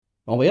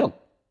Are we on?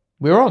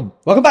 We're on.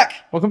 Welcome back.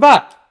 Welcome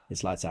back.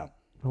 It's lights out.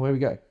 Away we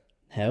go.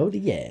 Hell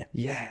yeah.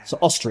 Yeah. So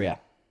Austria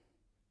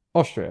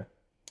Austria.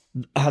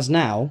 has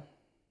now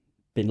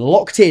been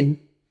locked in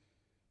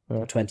for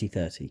Right.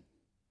 2030.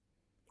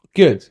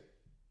 Good.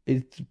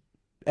 It's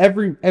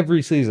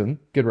every season,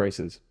 good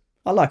races.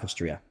 I like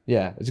Austria.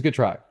 Yeah, it's a good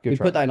track. Good We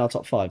track. put that in our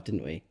top 5,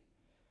 didn't we?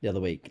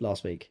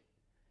 Last week.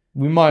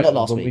 We might Not have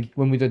last when week.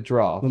 when we did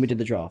draft. When we did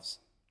the drafts.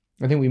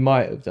 I think we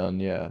might have done,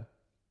 yeah.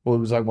 Or it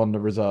was like one of the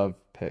reserve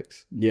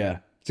picks. Yeah.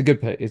 It's a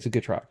good pick. It's a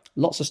good track.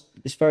 Lots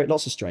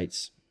of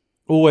straights.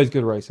 Always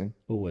good racing.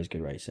 Always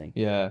good racing.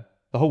 Yeah.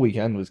 The whole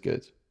weekend was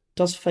good.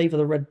 Does favour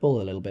the Red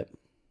Bull a little bit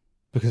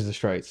Because of the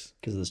straights.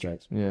 because of the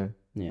straights. Yeah.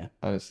 Yeah.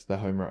 And it's their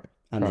home race.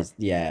 And Right. it's,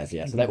 yeah.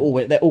 So they're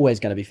always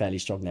going to be fairly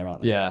strong there,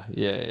 aren't they? Yeah.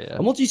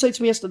 And what did you say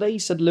to me yesterday? You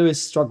said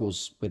Lewis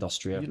struggles with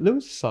Austria.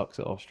 Lewis sucks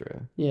at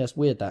Austria. Yeah, it's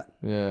weird that.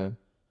 Yeah.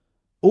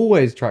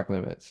 Always track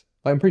limits.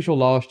 Like, I'm pretty sure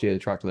last year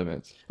track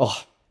limits.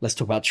 Oh, let's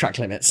talk about track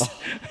limits.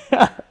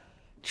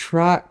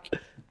 Track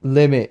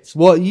limits.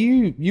 Well,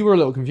 you were a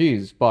little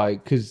confused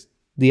because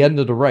the end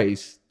of the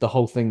race, the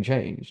whole thing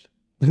changed.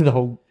 the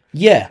whole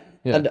Yeah.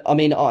 Yeah. And I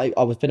mean, I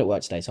was been at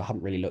work today, so I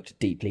haven't really looked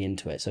deeply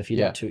into it. So if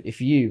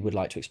you would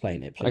like to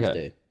explain it, please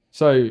Okay. do.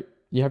 So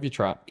you have your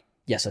track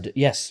Yes, I do.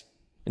 Yes.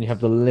 and you have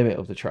the limit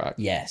of the track.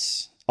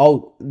 Yes.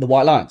 Oh, the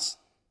white lines.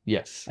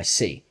 Yes. I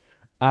see.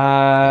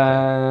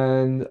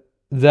 And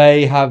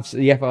the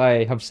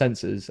FIA have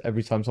sensors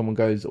every time someone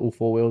goes all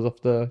four wheels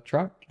off the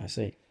track. I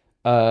see.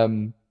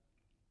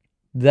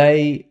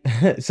 They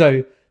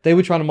so they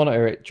were trying to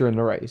monitor it during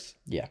the race.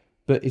 Yeah.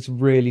 But it's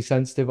really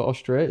sensitive at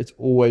Austria. It's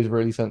always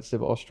really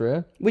sensitive at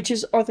Austria. Which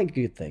is, I think,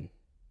 a good thing.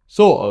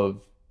 Sort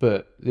of,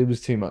 but it was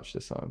too much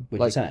this time.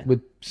 What'd you say?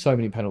 With so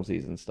many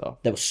penalties and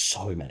stuff. There were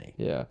so many.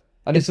 Yeah.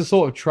 And it's a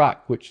sort of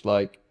track which,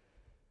 like,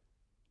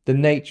 the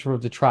nature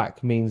of the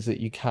track means that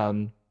you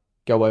can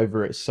go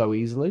over it so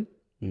easily.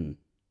 Mm.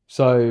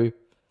 So,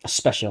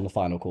 Especially on the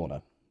final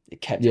corner.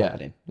 It kept yeah.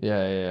 happening.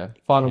 Yeah.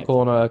 Final Okay.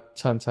 corner,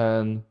 turn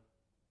 10,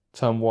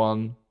 turn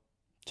 1.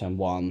 Turn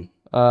 1.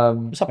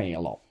 It's happening a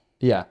lot.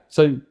 Yeah.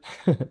 So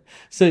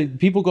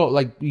people got,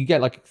 like, you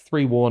get, like,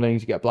 3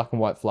 warnings. You get a black and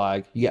white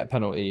flag. You get a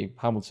penalty.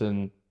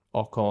 Hamilton,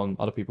 Ocon,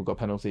 other people got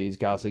penalties.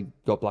 Gasly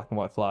got black and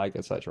white flag,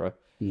 etc.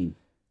 Mm.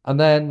 And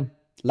then...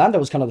 Lando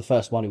was kind of the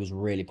first one who was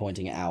really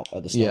pointing it out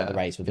at the start of the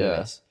race with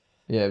Lewis.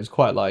 Yeah, it was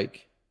quite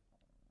like...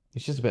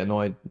 It's just a bit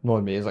annoyed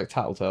me. It's like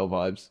tattletale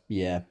vibes.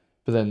 Yeah.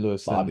 But then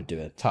Lewis But I would do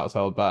it.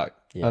 tattletaled back.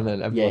 Yeah. And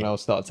then everyone Yeah.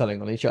 else started telling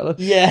on each other.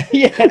 Yeah.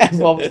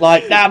 Everyone was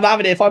like, nah, I'm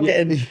having it. If I'm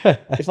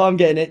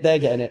getting it, they're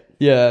getting it.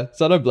 Yeah,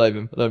 so I don't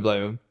blame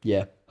him.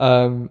 Yeah.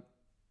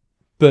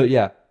 But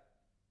yeah.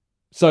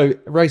 So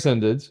race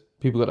ended.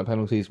 People got their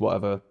penalties,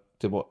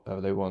 did whatever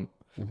they want.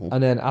 Mhm.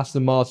 And then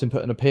Aston Martin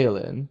put an appeal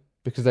in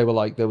because they were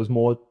like, there was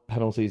less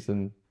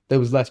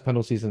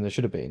penalties than there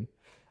should have been.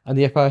 And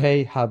the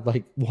FIA had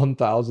like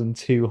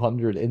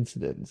 1,200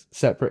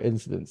 separate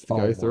incidents to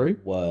go through.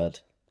 Word.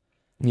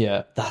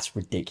 Yeah. That's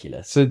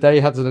ridiculous. So they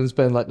had to then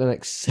spend like the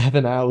next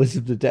 7 hours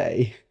of the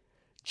day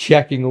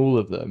checking all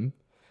of them.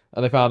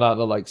 And they found out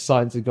that like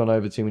Sainz had gone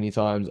over too many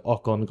times.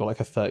 Ocon got like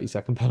a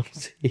 30-second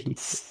penalty.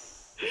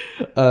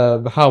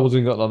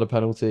 Hamilton got another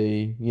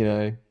penalty, you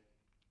know.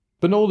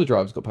 But not all the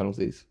drivers got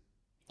penalties.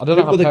 I don't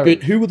know how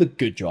Who were the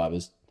good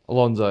drivers?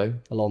 Alonso,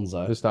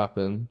 Alonso.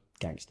 Verstappen.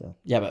 Gangster.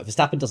 Yeah, but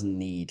Verstappen doesn't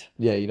need.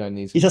 Yeah, you don't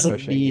need to He be doesn't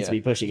pushing. need Yeah. to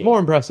be pushing It's it. more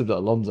impressive that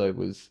Alonso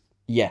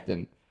Yeah.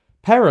 didn't.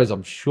 Perez,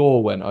 I'm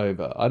sure, went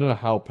over. I don't know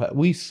how...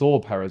 we saw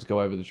Perez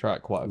go over the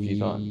track quite a few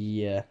times.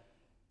 Yeah.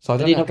 So I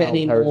Did don't he know not get how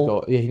any Perez more?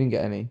 got... Yeah, he didn't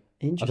get any.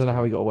 I Interesting. don't know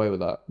how he got away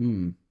with that.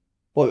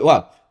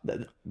 Well,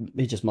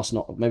 he just must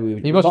not. Maybe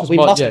He must we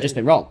just- must yeah. have just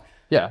been wrong.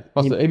 Yeah,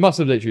 he must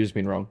have literally just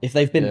been wrong. If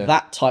they've been Yeah.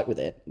 that tight with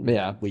it,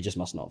 Yeah. we just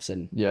must not have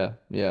seen. Yeah.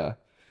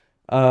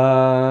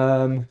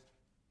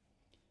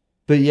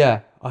 But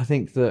yeah, I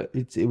think that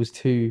it was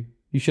too...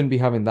 You shouldn't be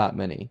having that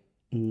many.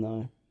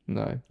 No,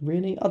 No.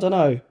 really, I don't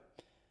know.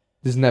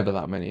 There's never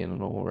that many in a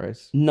normal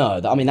race.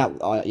 No, I mean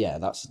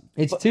that's.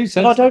 It's But, too but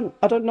sensitive.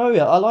 I don't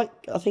know.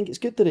 I think it's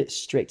good that it's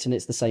strict and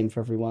it's the same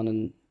for everyone.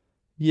 And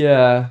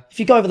Yeah. if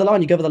you go over the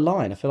line, you go over the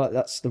line. I feel like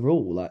that's the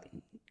rule. Like,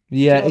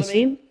 Yeah, you know what I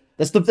mean?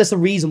 That's the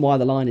reason why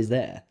the line is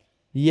there.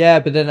 Yeah,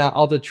 but then at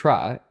other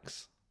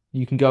tracks,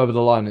 you can go over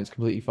the line and it's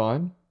completely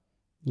fine.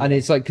 And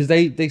it's like, because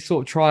they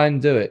sort of try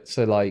and do it.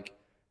 So, like,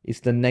 it's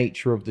the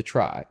nature of the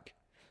track.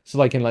 So,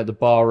 like, in, like, the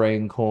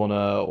Bahrain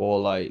corner or,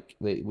 like,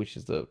 which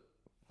is the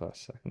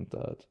first, second,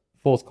 third,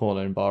 fourth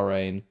corner in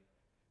Bahrain.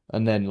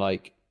 And then,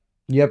 like,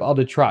 you have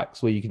other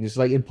tracks where you can just,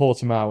 like, in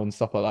Portimao and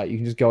stuff like that, you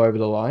can just go over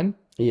the line.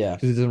 Yeah.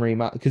 Because it doesn't really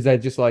matter. Because they're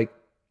just, like,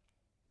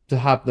 to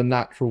have the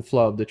natural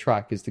flow of the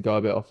track is to go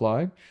a bit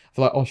offline. I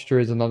feel like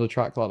Austria is another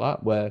track like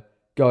that where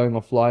going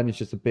offline is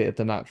just a bit of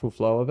the natural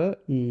flow of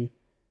it.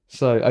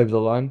 So over the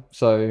line.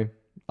 So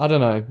I don't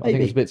know. I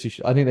think it's a bit too.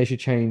 I think they should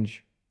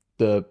change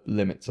the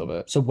limits of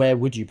it. So where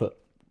would you put?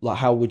 Like,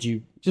 how would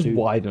you Just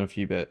widen a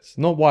few bits.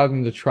 Not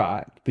widen the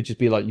track, but just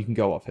be like, you can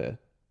go off here.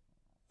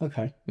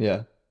 Okay.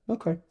 Yeah.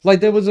 Okay. Like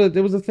there was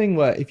a thing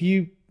where if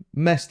you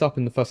messed up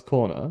in the first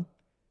corner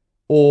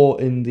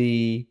or in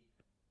the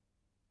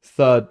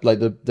third, like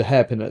the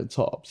hairpin at the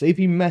top. So if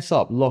you mess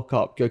up, lock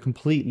up, go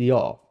completely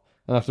off,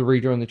 and have to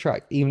rejoin the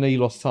track, even though you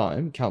lost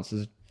time, it counts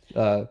as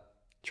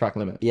track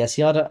limit. Yeah,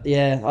 see, I don't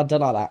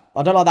like that.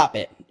 I don't like that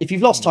bit. If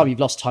you've lost time, you've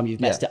lost time.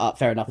 You've messed it up.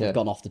 Fair enough. You've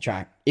gone off the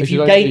track. If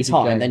you gain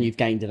time, then you've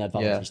gained an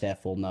advantage.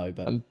 Therefore, no.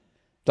 But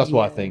that's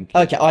what I think.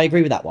 Okay, I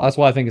agree with that one. That's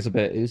why I think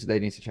they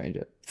need to change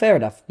it. Fair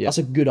enough. That's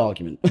a good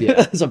argument. Yeah.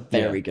 That's a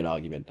very good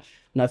argument.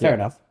 No, fair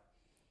enough.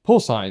 Poor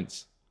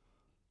Sainz.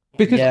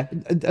 Because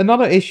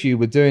another issue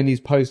with doing these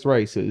post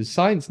races,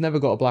 Sainz never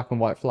got a black and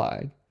white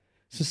flag.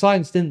 So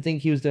Sainz didn't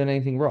think he was doing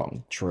anything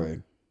wrong.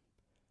 True.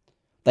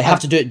 They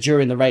have to do it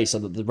during the race so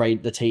that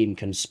the team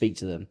can speak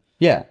to them.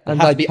 Yeah, and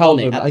like tell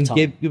them and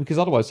give, because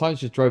otherwise Sainz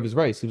just drove his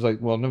race. He was like,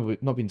 "Well,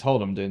 I've not been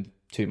told I'm doing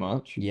too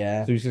much."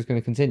 Yeah, so he's just going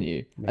to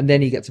continue, and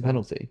then he gets a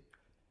penalty,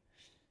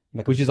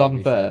 which is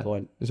unfair.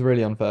 It's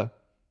really unfair.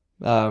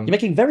 You're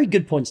making very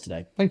good points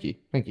today. Thank you.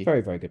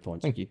 Very, very good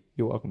points. Thank you.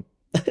 You're welcome.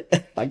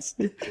 Thanks.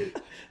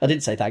 I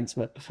didn't say thanks,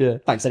 but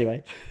thanks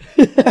anyway.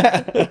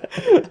 But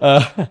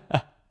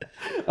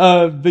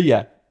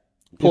yeah,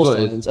 poor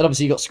Sainz, and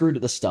obviously you got screwed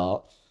at the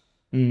start.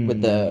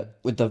 With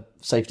the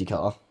safety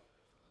car.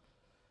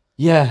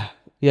 Yeah,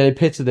 they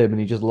pitted him and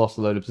he just lost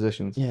a load of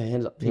positions. Yeah, he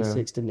ended up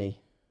P6, didn't he?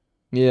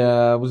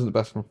 Yeah, it wasn't the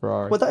best from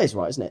Ferrari. Well, that is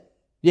right, isn't it?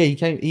 Yeah,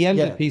 he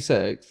ended at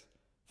P6,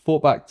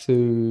 fought back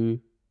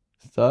to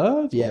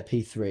third? Yeah,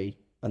 P3,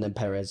 and then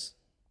Perez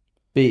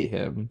beat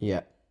him.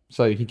 Yeah.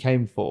 So he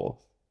came fourth.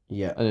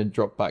 Yeah. And then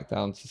dropped back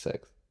down to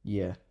sixth.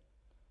 Yeah.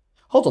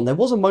 Hold on, there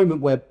was a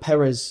moment where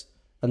Perez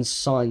and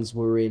Sainz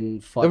were in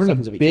 5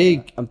 seconds of each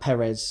other, and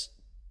Perez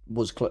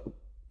was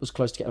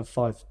close to getting a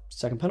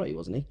 5-second penalty,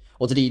 wasn't he?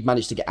 Or did he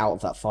manage to get out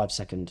of that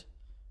 5-second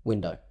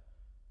window?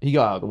 He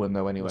got out of the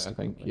window anyway, I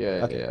think.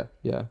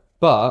 Yeah.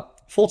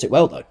 But fought it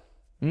well though.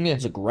 Yeah. It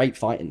was a great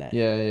fight in there.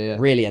 Yeah.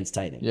 Really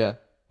entertaining. Yeah.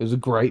 It was a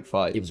great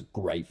fight. It was a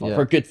great fight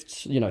for a good,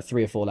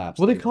 3 or 4 laps.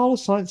 What did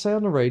Carlos Sainz say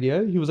on the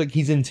radio? He was like,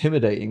 "He's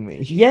intimidating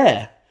me."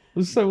 Yeah. It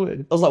was so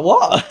weird. I was like,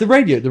 what? The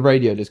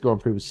radio this Grand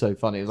Prix was so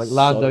funny. It was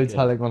like Lando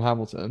telling on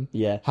Hamilton.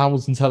 Yeah.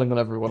 Hamilton telling on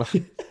everyone.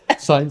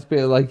 Sainz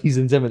being like, "He's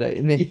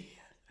intimidating me."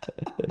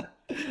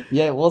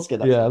 Yeah, it was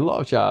good. Actually. Yeah, a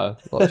lot of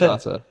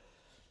chatter.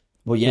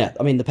 Well, yeah.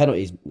 I mean, the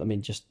penalties. I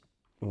mean,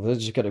 they're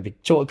just going to be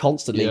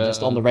constantly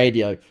just on the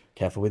radio.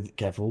 Careful. There's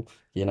going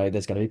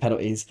to be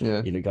penalties.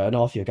 Yeah. You're going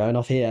off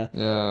here.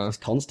 Yeah. It's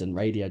constant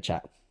radio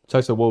chat.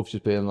 Toto Wolff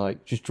just being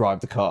like, just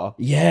drive the car.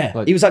 Yeah.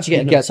 Like, he was actually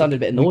sounded a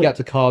bit annoyed. You get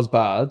the car's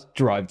bad,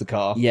 drive the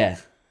car. Yeah.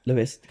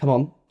 Lewis, come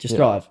on, just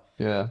drive.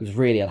 Yeah. He was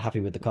really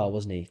unhappy with the car,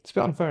 wasn't he? It's a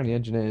bit unfair on the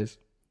engineers.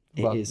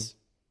 It is.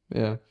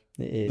 Yeah.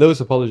 It is. Lewis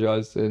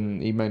apologised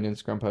he made an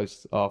Instagram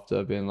post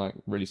after being like,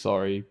 really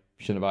sorry,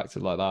 shouldn't have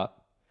acted like that.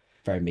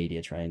 Very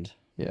media trained.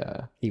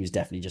 Yeah. He was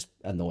definitely just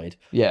annoyed.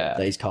 Yeah.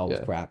 That his car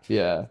was crap.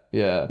 Yeah.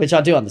 Which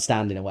I do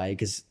understand in a way,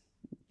 because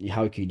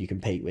how could you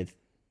compete with,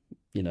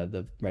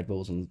 the Red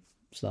Bulls and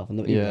stuff, and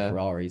even the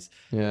Ferraris.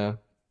 Yeah.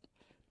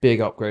 Big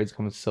upgrades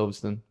coming to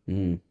Silverstone.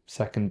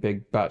 2nd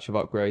big batch of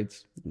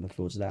upgrades. Look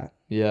forward to that.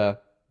 Yeah.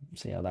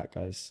 See how that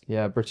goes.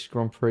 Yeah, British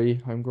Grand Prix,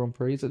 home Grand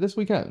Prix. Is it this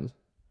weekend?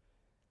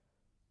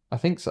 I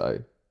think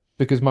so.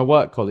 Because my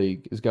work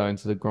colleague is going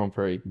to the Grand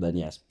Prix. Then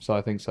yes. So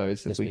I think so.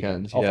 It's this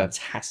weekend. Oh,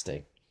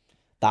 fantastic.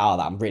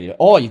 I'm really...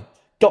 Oh, you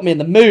got me in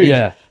the mood.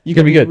 Yeah. You're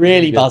going to be good.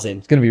 Really buzzing.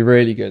 It's going to be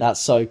really good. That's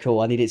so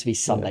cool. I need it to be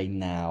Sunday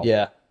now.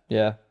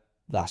 Yeah.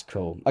 That's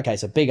cool. Okay,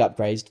 so big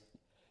upgrades.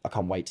 I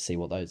can't wait to see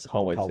what those...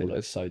 Can't wait to see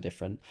look so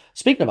different.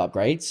 Speaking of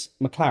upgrades,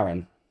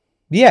 McLaren.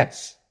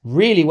 Yes.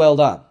 Really well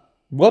done.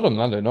 Well done,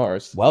 Lando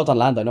Norris. Well done,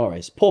 Lando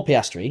Norris. Poor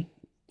Piastri.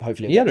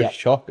 Hopefully he had a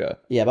shocker.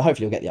 Yeah, but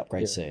hopefully he'll get the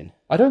upgrade soon.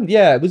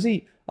 Was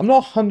he... I'm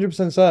not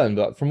 100% certain,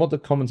 but from what the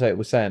commentator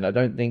was saying, I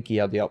don't think he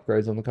had the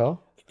upgrades on the car.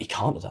 He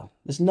can't have done.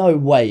 There's no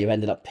way you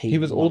ended up P. He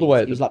was all the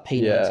way... He was like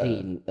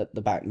P19 at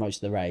the back most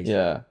of the race.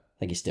 Yeah. I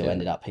think he still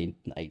ended up P18.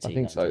 I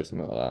think so,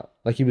 something like that.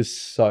 Like, he was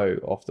so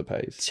off the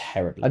pace.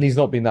 Terribly. And he's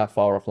not been that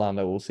far off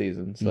Lando all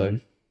season, so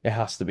it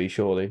has to be,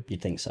 surely.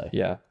 You'd think so.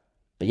 Yeah.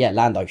 But yeah,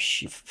 Lando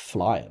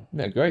flying.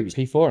 Yeah, great.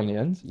 P4 in the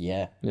end.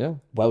 Yeah. Yeah.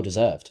 Well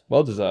deserved.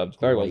 Well deserved.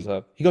 Very well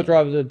deserved. He got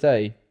driver of the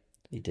day.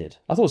 He did.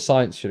 I thought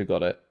Sainz should have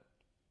got it.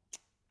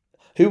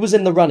 Who was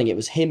in the running? It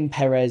was him,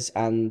 Perez,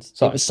 and...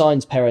 Sainz. It was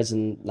Sainz, Perez,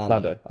 and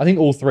Lando. I think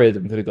all 3 of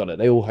them could have got it.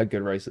 They all had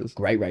good races.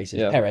 Great races.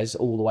 Yeah. Perez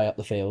all the way up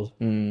the field.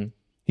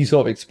 You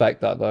sort of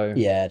expect that, though.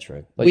 Yeah,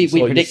 true. Like, we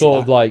predicted sort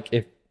that. of like,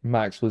 if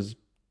Max was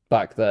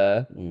back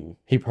there,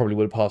 he probably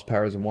would have passed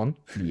Perez and won.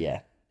 Yeah.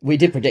 We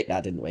did predict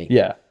that, didn't we?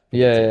 Yeah.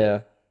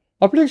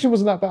 Our prediction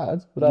wasn't that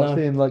bad, without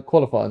seeing like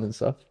qualifying and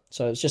stuff.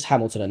 So it's just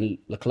Hamilton and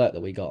Leclerc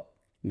that we got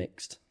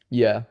mixed.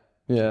 Yeah.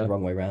 The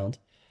wrong way round.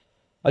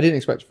 I didn't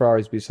expect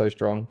Ferraris to be so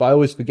strong, but I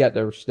always forget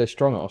they're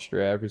strong at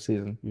Austria every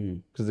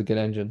season because of a good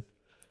engine.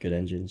 Good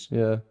engines.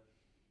 Yeah.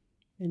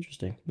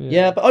 Interesting.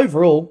 Yeah, but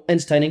overall,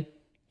 entertaining.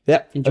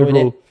 Yeah, enjoyed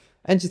it.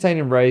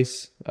 Entertaining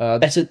race.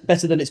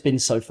 Better than it's been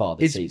so far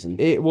this season.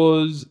 It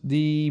was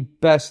the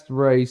best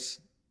race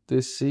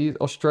this season.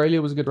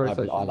 Australia was a good race.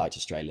 I liked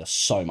Australia.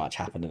 So much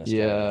happened in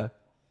Australia. Yeah.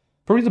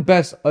 Probably the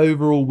best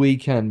overall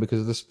weekend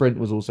because the sprint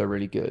was also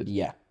really good.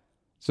 Yeah.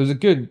 So it was a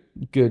good.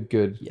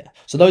 Yeah.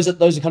 So those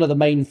are kind of the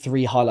main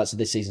 3 highlights of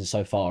this season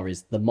so far.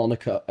 Is the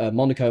Monaco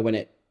when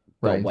it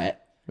got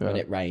wet, when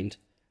it rained,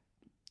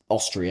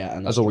 Austria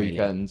and as a Australia.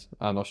 weekend,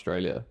 and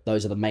Australia.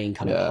 Those are the main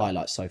kind of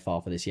highlights so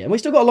far for this year, and we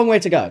still got a long way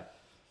to go.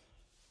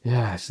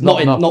 Yeah, it's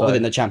Not enough,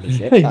 within the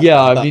championship.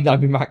 I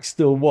mean, Max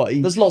still what?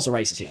 There's lots of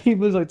races here. He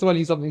was like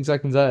 20 something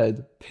seconds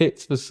ahead.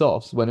 Pits for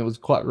softs when it was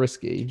quite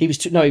risky. He was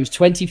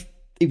 20.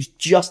 He was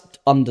just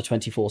under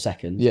 24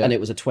 seconds, Yeah. and it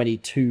was a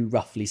 22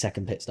 roughly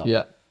second pit stop.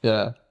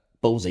 Yeah.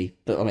 Ballsy,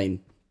 but I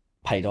mean,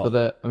 paid off.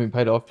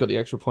 Paid off. Got the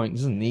extra point.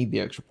 Doesn't need the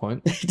extra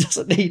point. He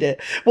doesn't need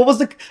it. What was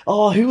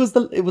who was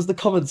it was the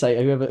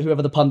commentator,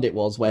 whoever the pundit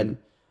was when,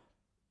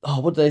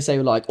 what did they say?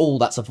 Like,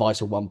 that's a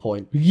vital 1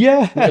 point.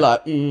 Yeah. They're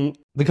like,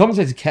 The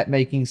commentator kept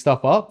making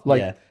stuff up.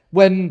 Like,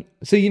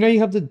 so you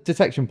have the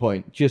detection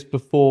point just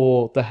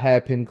before the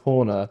hairpin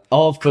corner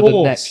of for course.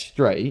 the next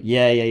straight.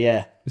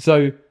 Yeah.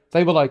 So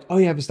they were like,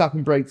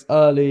 Verstappen brakes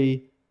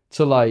early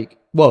to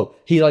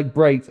he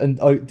braked and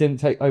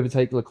didn't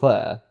overtake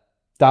Leclerc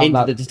down Into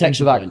that the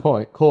detection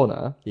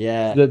corner.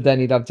 Yeah. Then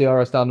he'd have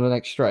DRS down the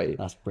next straight.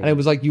 That's And brilliant. it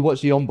was like you watch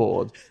the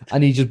onboard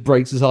and he just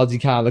brakes as hard as he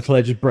can.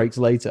 Leclerc just brakes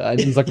later, and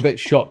he's like a bit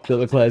shocked that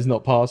Leclerc's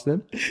not past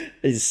him.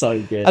 It's so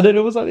good. And then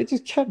it was like they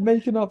just kept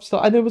making up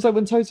stuff. And it was like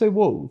when Toto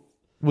Wolff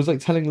was like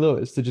telling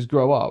Lewis to just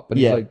grow up, and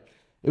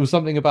it was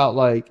something about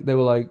they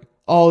were like,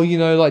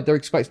 they're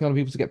expecting other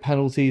people to get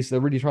penalties. So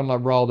they're really trying to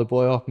rile the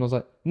boy up. And I was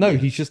like, no,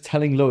 he's just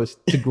telling Lewis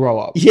to grow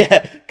up.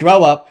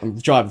 Grow up and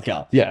drive the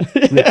car. Yeah,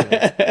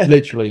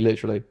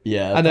 literally.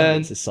 Yeah, and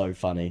then this is so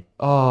funny.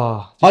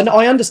 Oh,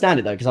 I understand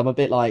it though, because I'm a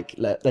bit like,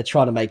 they're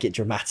trying to make it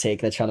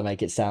dramatic. They're trying to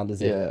make it sound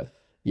as if,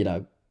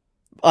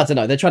 I don't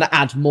know. They're trying to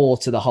add more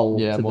to the whole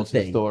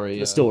the story.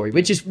 The story,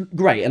 which is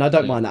great, and I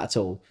don't mind that at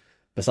all.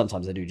 But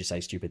sometimes they do just say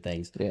stupid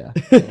things. Yeah.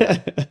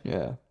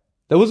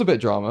 There was a bit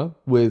of drama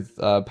with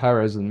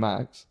Perez and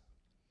Max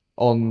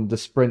on the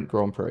sprint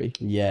Grand Prix.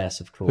 Yes,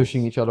 of course.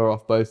 Pushing each other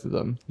off, both of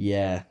them.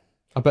 Yeah.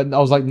 I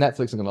was like,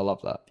 Netflix are going to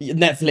love that.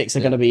 Netflix are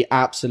going to be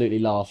absolutely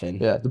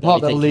laughing. Yeah, the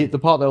part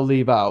they'll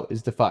leave out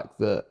is the fact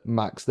that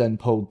Max then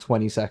pulled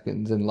 20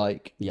 seconds and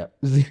barely.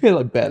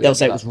 They'll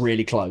say it was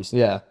really close.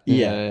 Yeah.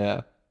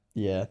 It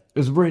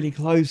was really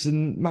close,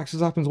 and Max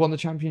Verstappen won the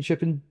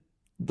championship in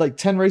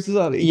 10 races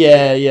early.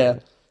 Yeah.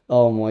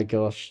 Oh my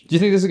gosh. Do you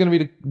think this is going to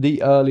be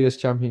the earliest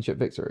championship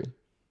victory?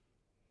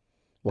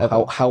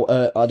 Well,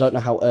 I don't know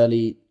how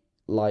early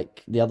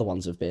the other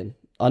ones have been.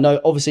 I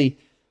know obviously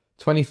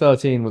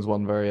 2013 was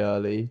one very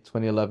early.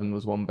 2011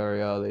 was one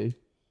very early.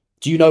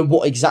 Do you know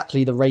what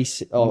exactly the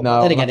race? Oh,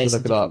 no, then again, it's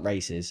different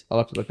races. I'll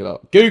have to look it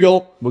up.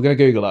 Google. We're going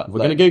to Google that. We're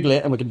going to Google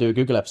it, and we're going to do a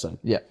Google episode.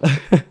 Yeah.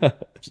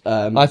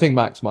 I think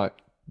Max might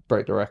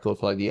break the record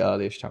for the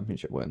earliest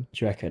championship win.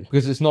 Do you reckon?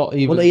 Because it's not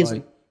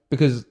even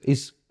because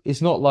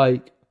it's not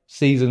like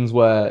seasons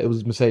where it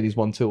was Mercedes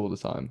 1-2 all the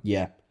time.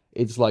 Yeah.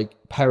 It's like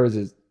Perez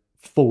is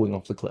falling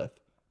off the cliff.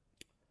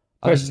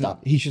 Perez is done.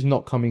 He's just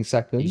not coming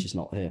second. He's just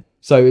not here.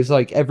 So it's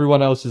like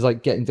everyone else is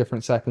getting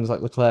different seconds.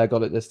 Like Leclerc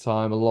got it this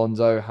time,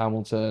 Alonso,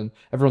 Hamilton.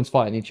 Everyone's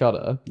fighting each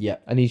other. Yeah.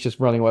 And he's just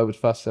running away with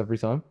first every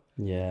time.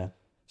 Yeah.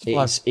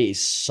 It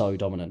is so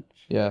dominant.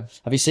 Yeah.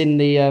 Have you seen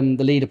the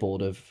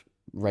leaderboard of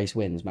race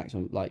wins,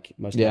 maximum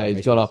most? Yeah,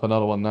 he's gone up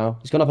another one now.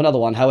 He's gone up another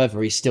one.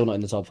 However, he's still not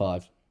in the top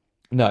 5.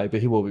 No,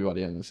 but he will be by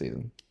the end of the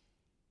season.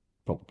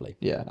 Probably.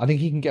 Yeah, I think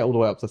he can get all the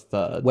way up to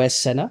 3rd. Where's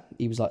Senna?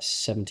 He was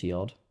 70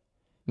 odd.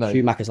 No,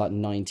 Schumacher's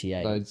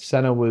 98. No,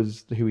 Senna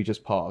was who we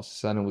just passed.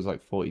 Senna was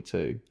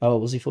 42. Oh,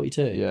 was he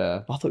 42?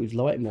 Yeah. I thought he was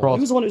lower. Who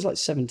was the one who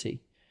was 70?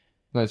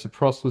 No, so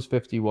Prost was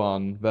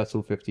 51,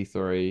 Vettel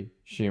 53,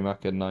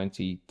 Schumacher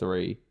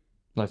 93,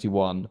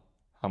 91,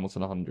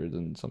 Hamilton 100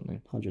 and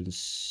something.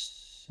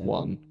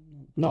 101.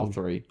 No,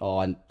 3. Oh,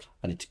 I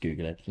need to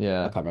Google it.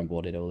 Yeah. I can't remember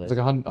what it all is. It's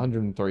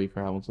 103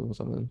 for Hamilton or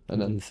something. And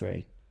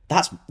 103.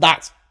 That's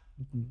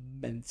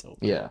mental.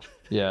 Yeah.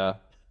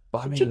 But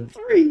I mean,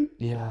 103.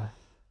 Yeah.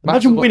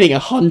 Imagine winning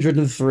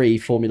 103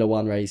 Formula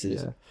One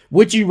races. Yeah.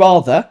 Would you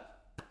rather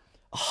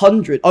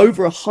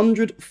over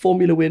 100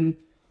 Formula One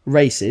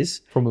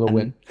races? Formula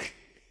Win.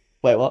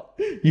 Wait, what?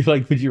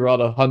 Would you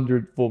rather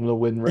 100 Formula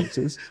Win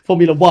races?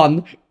 Formula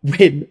One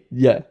win?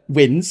 Yeah.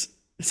 Wins.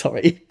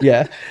 Sorry.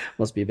 Yeah.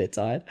 Must be a bit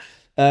tired.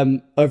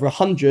 Over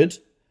 100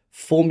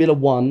 Formula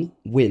One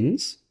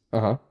wins.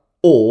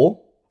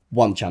 Or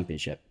one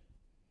championship.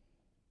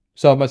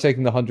 So am I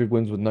taking the 100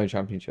 wins with no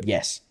championship?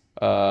 Yes.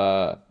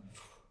 Because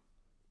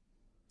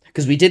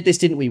we did this,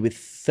 didn't we, with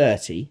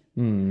 30,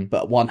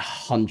 but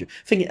 100.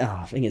 Thing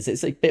is,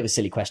 it's a bit of a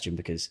silly question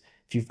because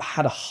if you've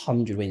had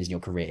 100 wins in your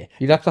career,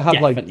 you'd have to have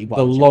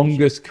the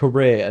longest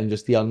career and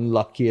just the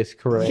unluckiest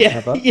career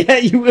ever. Yeah,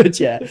 you would,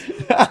 yeah.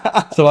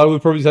 So I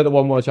would probably say the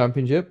one more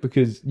championship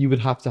because you would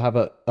have to have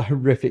a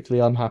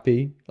horrifically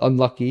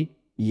unlucky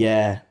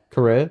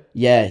career.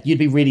 Yeah, you'd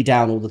be really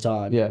down all the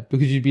time. Yeah,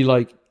 because you'd be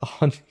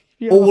 100.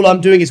 All I'm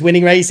doing is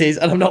winning races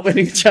and I'm not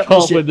winning the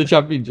championship. Can't win the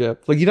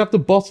championship. You'd have to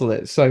bottle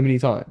it so many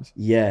times.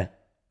 Yeah,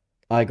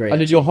 I agree. And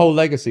then your whole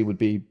legacy would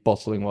be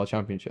bottling world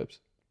championships.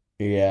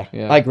 Yeah.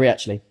 Yeah. I agree,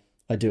 actually.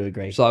 I do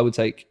agree. So I would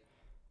take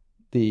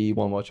the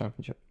One World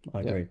Championship.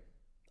 I agree.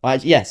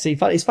 See,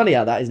 it's funny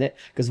how that, isn't it?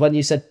 Because when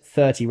you said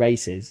 30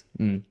 races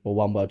or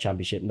one world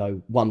championship,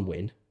 no one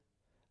win,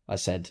 I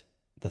said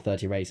the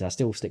 30 races. I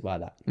still stick by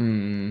that.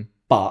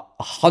 But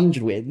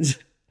 100 wins,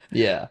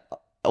 Yeah.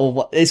 or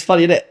what? It's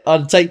funny, isn't it?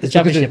 I'd take the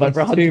championship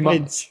over 100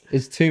 wins.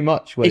 It's too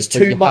much. It's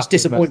too much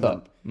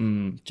disappointment.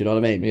 Do you know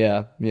what I mean?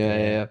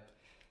 Yeah.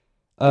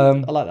 I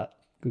like that.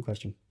 Good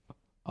question.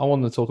 I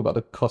want to talk about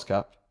the cost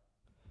cap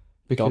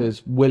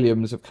because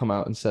Williams have come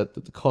out and said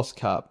that the cost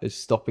cap is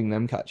stopping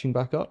them catching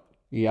back up.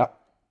 Yeah.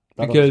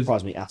 That doesn't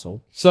surprise me at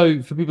all.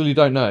 So, for people who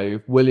don't know,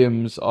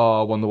 Williams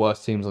are one of the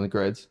worst teams on the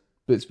grid,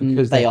 but it's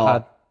because they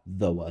are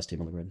the worst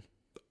team on the grid.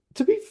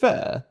 To be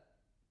fair,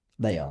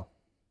 they are.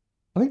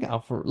 I think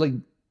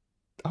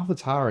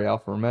AlphaTauri,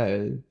 Alfa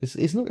Romeo,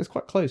 it's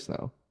quite close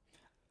now.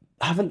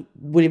 Haven't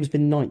Williams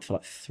been ninth for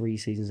like 3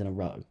 seasons in a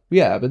row?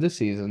 Yeah, but this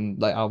season,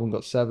 like Albon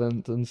got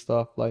 7th and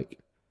stuff. Like,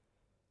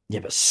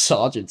 yeah, but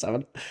Sargent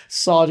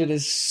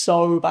is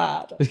so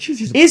bad.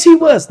 Is he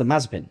worse than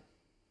Mazepin?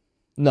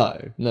 No.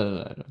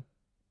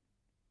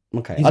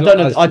 Okay,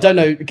 I don't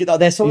know.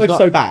 They're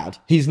so bad.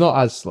 He's not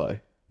as slow.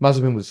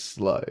 Mazepin was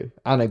slow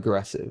and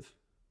aggressive.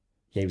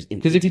 Yeah, he was.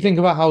 Because if you think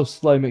about how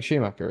slow Mick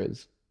Schumacher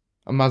is,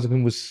 and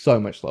Mazepin was so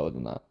much slower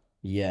than that.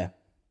 Yeah,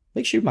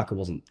 Mick Schumacher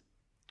wasn't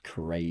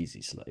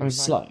crazy slow. He was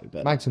slow,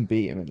 but Magnussen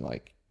beat him in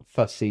like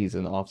first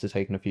season after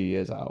taking a few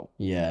years out.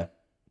 Yeah,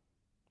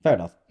 fair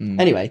enough.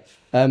 Anyway,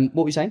 what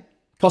were you saying?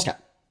 Cost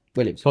cap.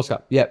 Williams. Cost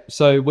cap. Yeah.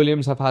 So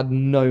Williams have had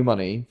no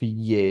money for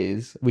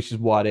years, which is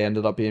why they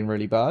ended up being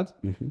really bad.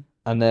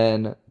 And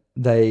then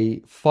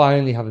they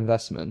finally have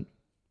investment.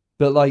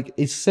 But like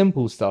it's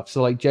simple stuff.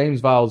 So like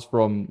James Vowles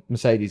from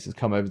Mercedes has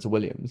come over to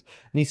Williams,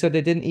 and he said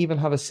they didn't even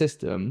have a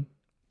system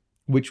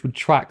which would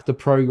track the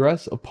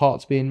progress of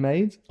parts being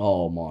made.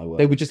 Oh my word!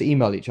 They would just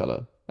email each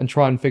other and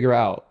try and figure it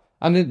out.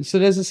 And then, so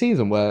there's a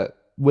season where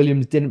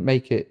Williams didn't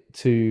make it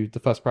to the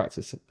first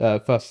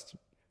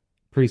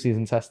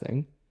preseason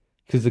testing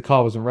because the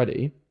car wasn't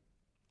ready.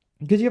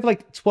 Because you have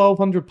like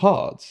 1,200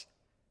 parts,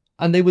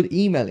 and they were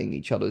emailing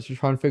each other to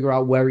try and figure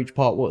out where each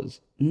part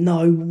was.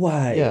 No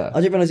way. Yeah. I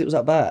didn't realize it was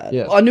that bad.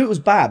 Yeah. I knew it was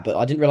bad, but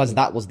I didn't realize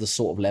that was the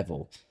sort of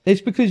level. It's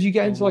because you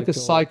get into like a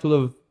cycle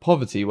of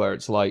poverty where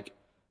it's like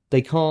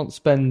they can't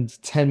spend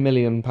 £10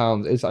 million.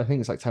 I think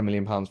it's like £10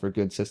 million for a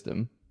good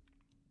system.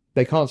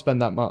 They can't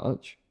spend that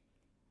much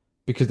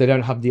because they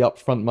don't have the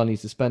upfront money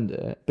to spend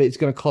it. But it's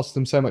going to cost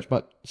them so much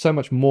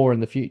more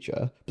in the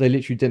future. But they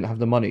literally didn't have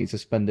the money to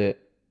spend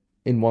it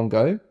in one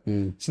go.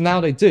 So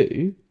now they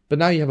do, but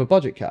now you have a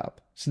budget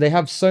cap. So they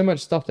have so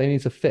much stuff they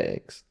need to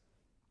fix.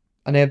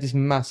 And they have this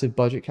massive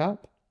budget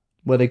cap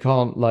where they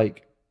can't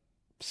like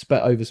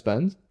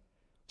overspend.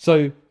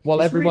 So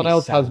while everyone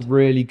else has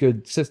really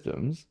good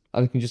systems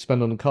and can just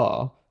spend on the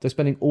car, they're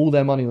spending all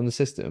their money on the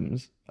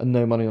systems and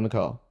no money on the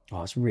car.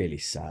 Oh, it's really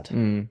sad.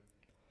 And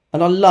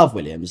I love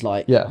Williams.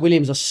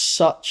 Williams are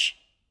such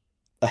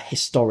a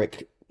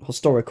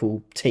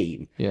historical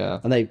team. Yeah.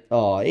 And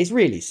it's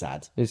really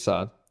sad. It's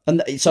sad.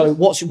 And so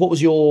what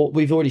was your,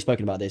 we've already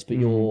spoken about this, but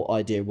your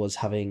idea was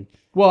having...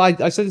 Well,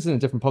 I said this in a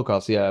different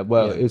podcast,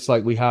 it's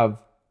like we have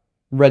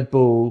Red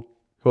Bull,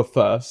 who are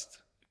first,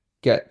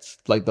 get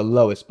like the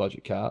lowest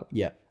budget cap.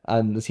 Yeah.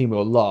 And the team who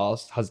are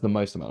last has the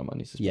most amount of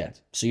money to spend. Yeah.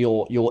 So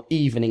you're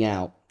evening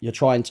out. You're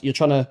trying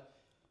to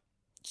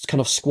kind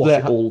of squash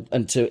it all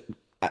into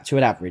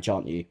an average,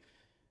 aren't you?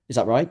 Is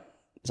that right?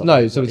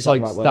 No, so it's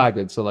like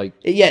staggered. So like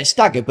it's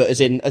staggered, but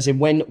as in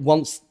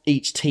once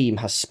each team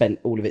has spent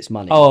all of its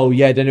money. Oh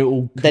yeah, then it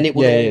will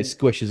it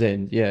squishes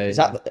in. Yeah, is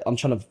that I'm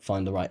trying to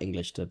find the right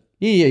English to.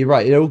 Yeah, you're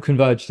right. It all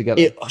converge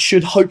together. It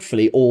should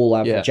hopefully all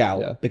average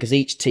out because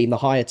each team, the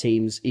higher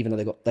teams, even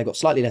though they've got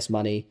slightly less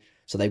money,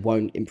 so they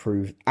won't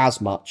improve as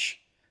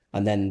much,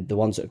 and then the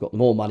ones that have got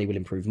more money will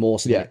improve more.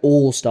 So it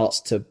all starts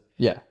to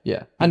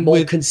and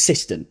more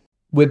consistent.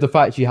 With the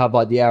fact you have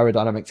like the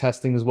aerodynamic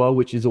testing as well,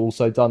 which is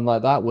also done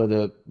like that, where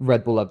the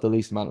Red Bull have the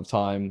least amount of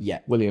time,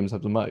 Williams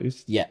have the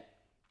most. Yeah.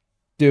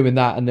 Doing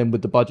that, and then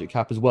with the budget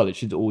cap as well, it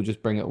should all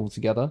just bring it all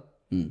together.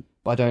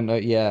 But I don't know.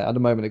 Yeah, at the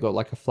moment they got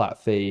like a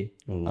flat fee,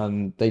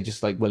 and they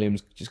just like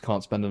Williams just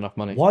can't spend enough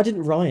money. Why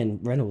didn't Ryan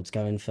Reynolds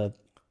go in for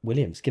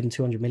Williams? Give him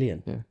 200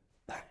 million.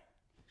 Yeah.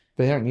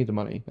 They don't need the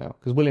money now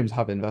because Williams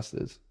have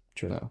investors.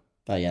 True. Now.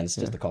 Oh yeah, it's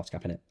just the cost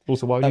cap in it.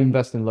 Also, why would you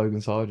invest in Logan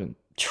Sargent?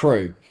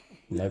 True.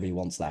 Nobody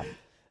wants that.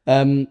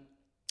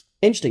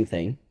 Interesting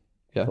thing.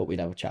 I thought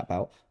we'd have a chat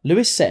about.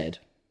 Lewis said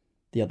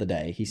the other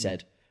day. He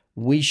said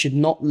we should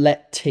not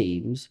let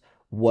teams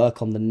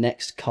work on the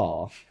next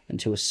car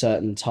until a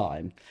certain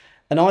time.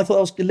 And I thought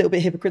that was a little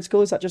bit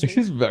hypocritical. Is that just? It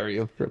is very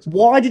hypocritical.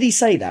 Why did he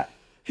say that?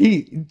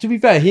 To be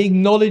fair, he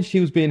acknowledged he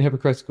was being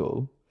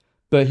hypocritical,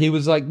 but he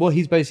was like, what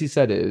he's basically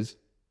said is,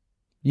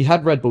 you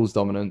had Red Bull's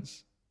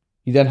dominance,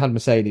 you then had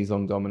Mercedes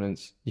on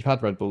dominance, you've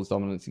had Red Bull's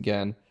dominance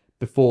again.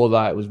 Before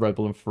that, it was Red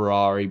Bull and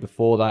Ferrari.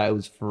 Before that, it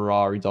was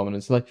Ferrari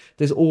dominance. Like,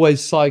 there's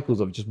always cycles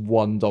of just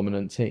one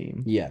dominant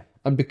team. Yeah.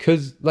 And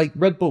because, like,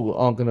 Red Bull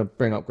aren't going to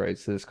bring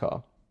upgrades to this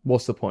car.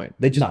 what's the point?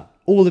 They just No.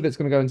 all of it's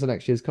going to go into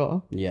next year's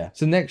car. Yeah.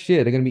 So next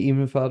year they're going to be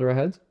even further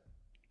ahead.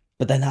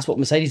 But then that's what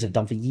Mercedes have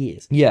done for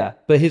years. Yeah,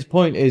 but his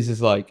point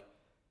is like,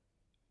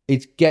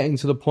 it's getting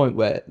to the point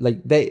where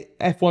like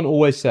F1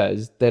 always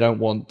says they don't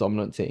want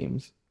dominant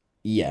teams,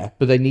 Yeah.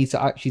 but they need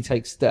to actually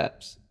take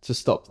steps to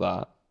stop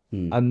that,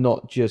 and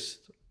not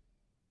just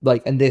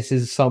like. And this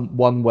is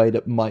one way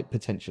that might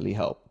potentially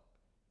help.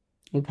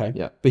 Okay.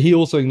 Yeah, but he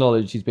also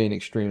acknowledged he's being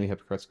extremely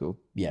hypocritical.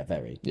 Yeah,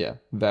 very. Yeah,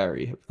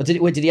 very. But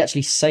did he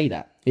actually say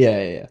that?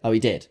 Yeah. Oh, he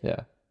did?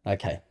 Yeah.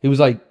 Okay. He was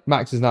like,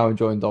 Max is now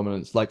enjoying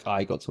dominance, like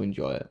I got to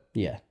enjoy it.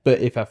 Yeah. But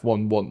if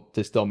F1 want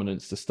this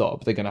dominance to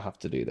stop, they're going to have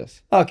to do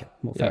this. Okay.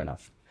 Well, fair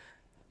enough.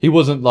 He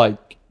wasn't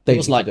like... He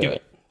wasn't like, do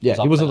it. Yeah,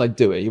 he wasn't like,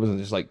 do it. He wasn't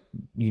just like,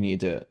 you need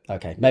to do it.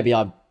 Okay. Maybe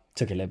I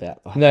took it a little bit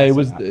out. No, it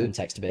was... Out of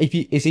context a bit.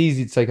 It's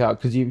easy to take out,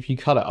 because if you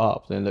cut it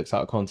up, then it looks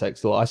out of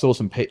context. Or I saw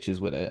some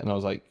pictures with it, and I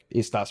was like,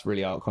 that's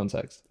really out of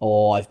context.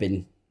 Or I've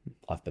been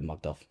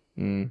mugged off.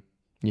 You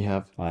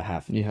have. I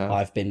have. You have.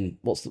 I've been...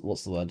 What's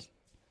the word?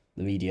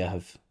 The media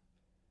have...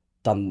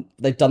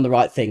 They've done the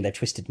right thing. They've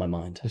twisted my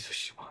mind.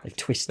 They've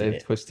twisted it.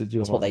 They've twisted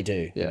your That's mind. what they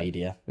do, Yeah. the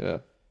media. Yeah.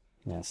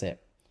 Yeah, that's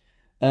it.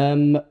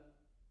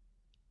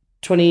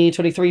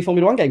 2023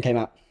 Formula 1 game came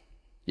out.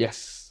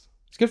 Yes.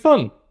 It's good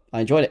fun.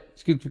 I enjoyed it.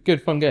 It's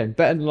good fun game.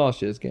 Better than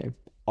last year's game.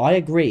 I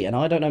agree, and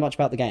I don't know much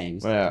about the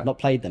games. Yeah. I've not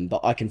played them, but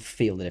I can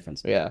feel the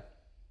difference. Yeah.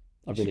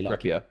 I really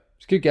like it. Yeah.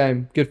 It's a good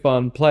game. Good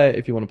fun. Play it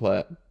if you want to play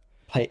it.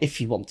 Play it if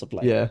you want to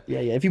play. Yeah. Yeah.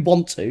 If you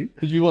want to.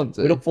 If you want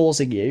to. We're not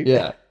forcing you.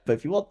 Yeah. But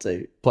if you want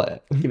to, Play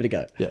it. give it a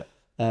go. Yeah.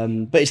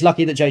 But it's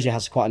lucky that JJ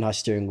has quite a nice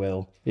steering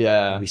wheel.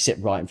 Yeah. We sit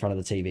right in front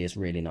of the TV. It's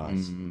really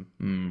nice.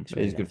 It's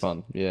really good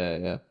fun.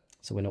 Yeah.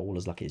 So we're not all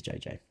as lucky as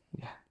JJ.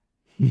 Yeah.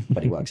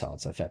 But he works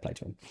hard, so fair play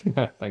to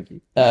him. Thank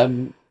you.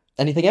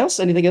 Anything else?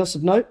 Anything else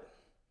of note?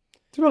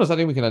 To be honest, I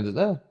think we can end it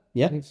there.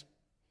 Yeah.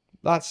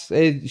 That's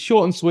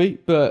short and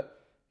sweet,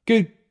 but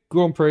good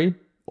Grand Prix.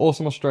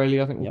 Awesome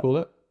Australia, I think we'll call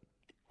it.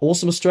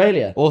 Awesome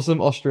Australia.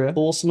 Awesome Austria.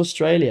 Awesome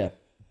Australia.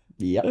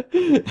 Yep.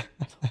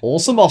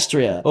 Awesome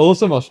Austria.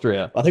 Awesome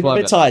Austria. I think we're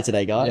a bit tired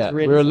today, guys. Yeah,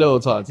 Really we're a little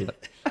tired today.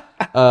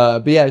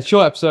 But yeah,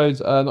 short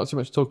episodes, not too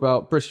much to talk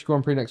about. British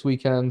Grand Prix next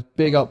weekend,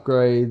 big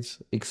upgrades,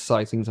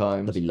 exciting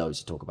times. There'll be loads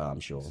to talk about, I'm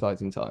sure.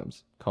 Exciting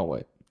times. Can't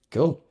wait.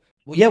 Cool.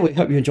 Well, yeah, we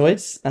hope you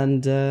enjoyed,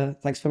 and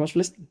thanks very much for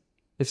listening.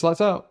 It's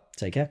lights out.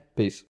 Take care. Peace.